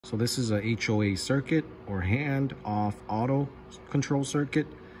So this is a HOA circuit, or hand off auto control circuit,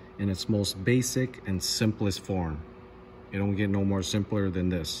 in its most basic and simplest form. It don't get no more simpler than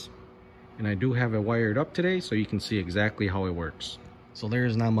this. And I do have it wired up today so you can see exactly how it works. So there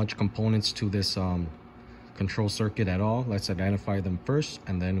is not much components to this control circuit at all. Let's identify them first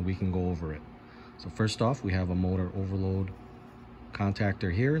and then we can go over it. So first off, we have a motor overload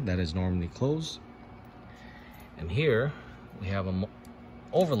contactor here that is normally closed. And here we have a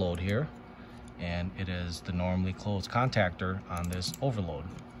overload here, and it is the normally closed contactor on this overload,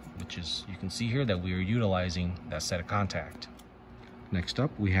 which is, you can see here that we are utilizing that set of contact. Next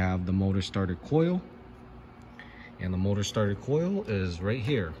up, we have the motor starter coil, and the motor starter coil is right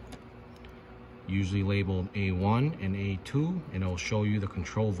here, usually labeled A1 and A2, and it'll show you the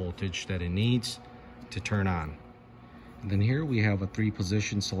control voltage that it needs to turn on. And then here we have a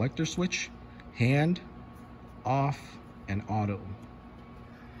 3-position selector switch: hand, off, and auto.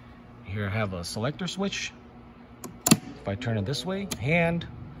 Here I have a selector switch. If I turn it this way, hand,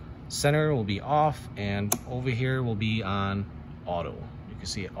 center will be off, and over here will be on auto. You can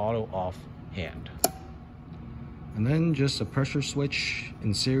see it, auto, off, hand. And then just a pressure switch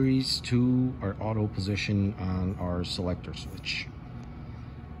in series to our auto position on our selector switch.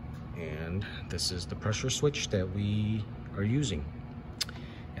 And this is the pressure switch that we are using.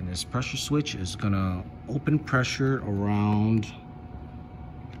 And this pressure switch is gonna open pressure around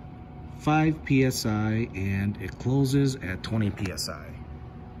 5 psi, and it closes at 20 psi.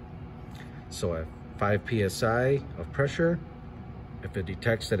 So at 5 psi of pressure, if it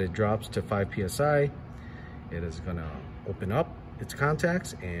detects that it drops to 5 psi, it is gonna open up its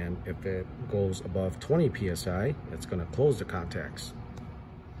contacts, and if it goes above 20 psi, it's gonna close the contacts.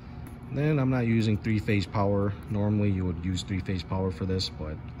 Then I'm not using 3-phase power. Normally you would use 3-phase power for this,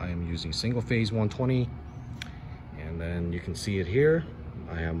 but I am using single-phase 120. And then you can see it here.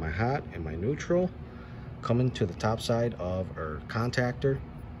 I have my hot and my neutral coming to the top side of our contactor.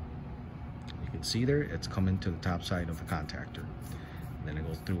 You can see there, it's coming to the top side of the contactor. And then it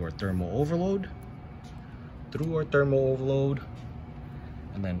goes through our thermal overload,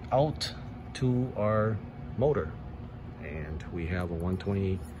 and then out to our motor. And we have a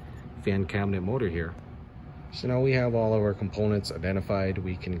 120 fan cabinet motor here. So now we have all of our components identified.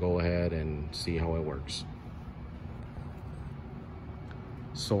 We can go ahead and see how it works.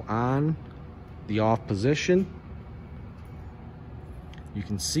 So on the off position, you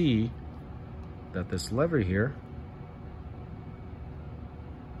can see that this lever here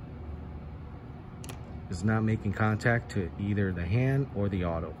is not making contact to either the hand or the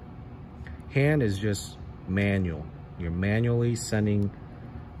auto. Hand is just manual. You're manually sending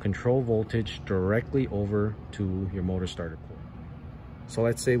control voltage directly over to your motor starter coil. So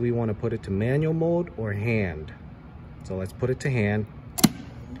let's say we want to put it to manual mode or hand. So let's put it to hand.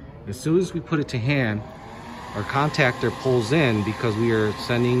 As soon as we put it to hand, our contactor pulls in because we are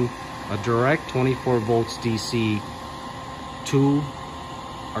sending a direct 24 volts DC to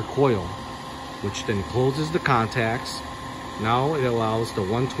our coil, which then closes the contacts. Now it allows the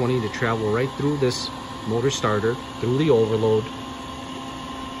 120 to travel right through this motor starter, through the overload,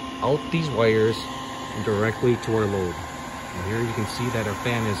 out these wires, and directly to our load. And here you can see that our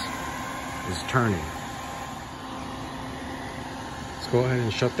fan is turning. Let's go ahead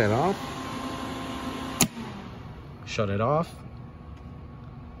and shut that off. Shut it off.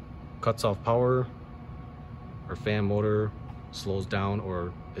 Cuts off power. Our fan motor slows down,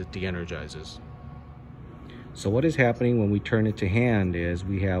 or it de-energizes. So what is happening when we turn it to hand is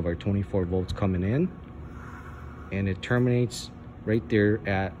we have our 24 volts coming in, and it terminates right there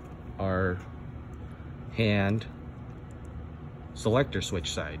at our hand selector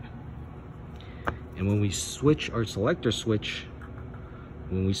switch side. And when we switch our selector switch,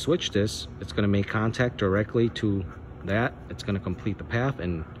 when we switch this, it's going to make contact directly to that. It's going to complete the path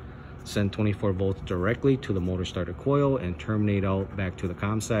and send 24 volts directly to the motor starter coil and terminate out back to the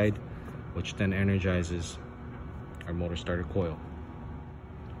comm side, which then energizes our motor starter coil.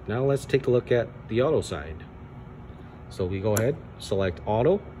 Now let's take a look at the auto side. So we go ahead, select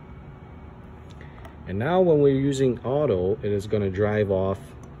auto. And now when we're using auto, it is going to drive off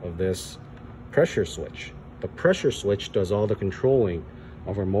of this pressure switch. The pressure switch does all the controlling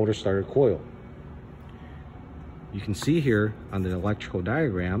of our motor starter coil. You can see here on the electrical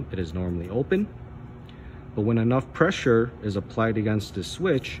diagram, it is normally open, but when enough pressure is applied against the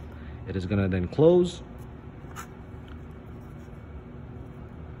switch, it is going to then close.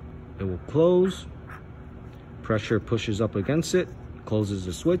 It will close, pressure pushes up against it, closes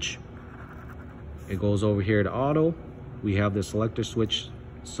the switch. It goes over here to auto. We have the selector switch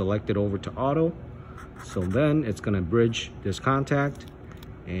selected over to auto. So then it's going to bridge this contact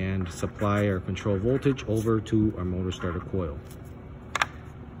and supply our control voltage over to our motor starter coil.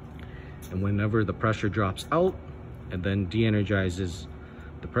 And whenever the pressure drops out, it then de-energizes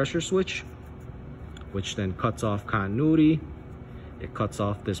the pressure switch, which then cuts off continuity. It cuts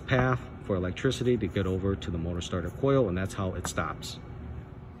off this path for electricity to get over to the motor starter coil, and that's how it stops.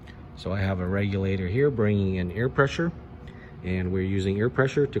 So I have a regulator here bringing in air pressure, and we're using air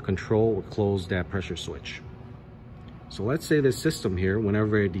pressure to control or close that pressure switch. So let's say this system here,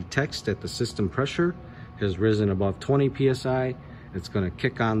 whenever it detects that the system pressure has risen above 20 psi, it's going to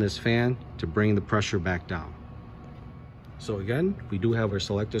kick on this fan to bring the pressure back down. So again, we do have our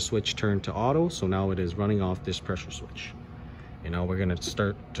selector switch turned to auto, so now it is running off this pressure switch. And now we're going to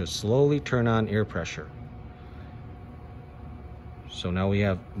start to slowly turn on air pressure. So now we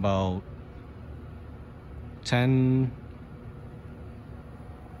have about 10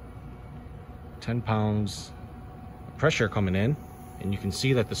 pounds of pressure coming in, and you can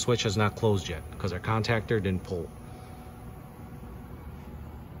see that the switch has not closed yet because our contactor didn't pull.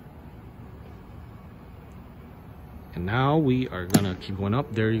 And now we are gonna keep going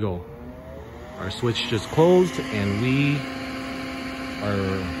up. There you go. Our switch just closed, and we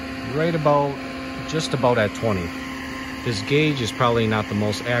are right about, just about at 20. This gauge is probably not the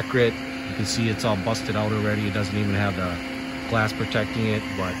most accurate. You can see it's all busted out already. It doesn't even have the glass protecting it.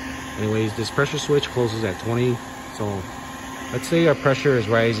 But anyways, this pressure switch closes at 20. So let's say our pressure is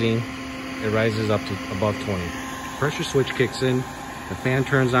rising. It rises up to above 20. Pressure switch kicks in, the fan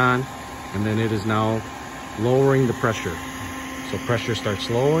turns on, and then it is now lowering the pressure. So pressure starts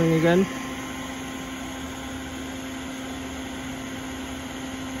lowering again.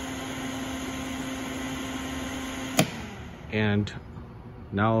 And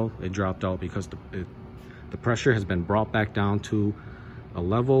now it dropped out because the pressure has been brought back down to a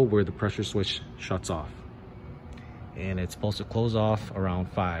level where the pressure switch shuts off. And it's supposed to close off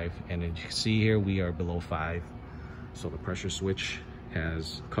around 5. And as you can see here, we are below 5. So the pressure switch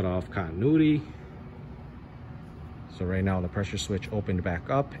has cut off continuity. So right now the pressure switch opened back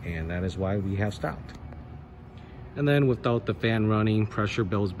up, and that is why we have stopped. And then without the fan running, pressure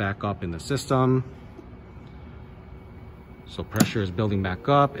builds back up in the system. So pressure is building back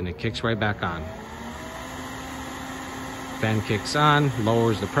up, and it kicks right back on. Fan kicks on,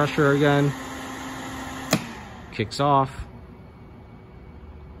 lowers the pressure again, kicks off.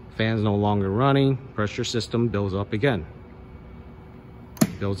 Fan's no longer running, pressure system builds up again.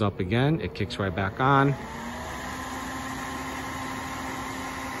 Builds up again, it kicks right back on.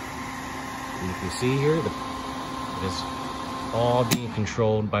 And you can see here, it is all being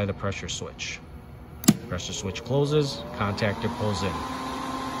controlled by the pressure switch. Pressure switch closes, contactor pulls in.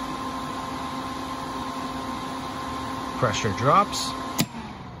 Pressure drops,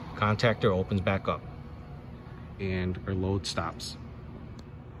 contactor opens back up, and our load stops.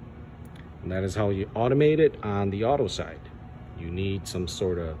 And that is how you automate it on the auto side. You need some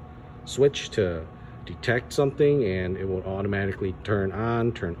sort of switch to detect something, and it will automatically turn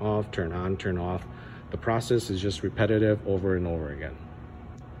on, turn off, turn on, turn off. The process is just repetitive over and over again.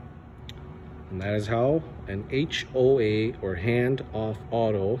 And that is how an HOA, or hand off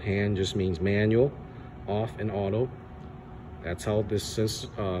auto, hand just means manual, off and auto. That's how this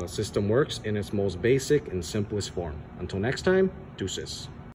system works in its most basic and simplest form. Until next time, deuces.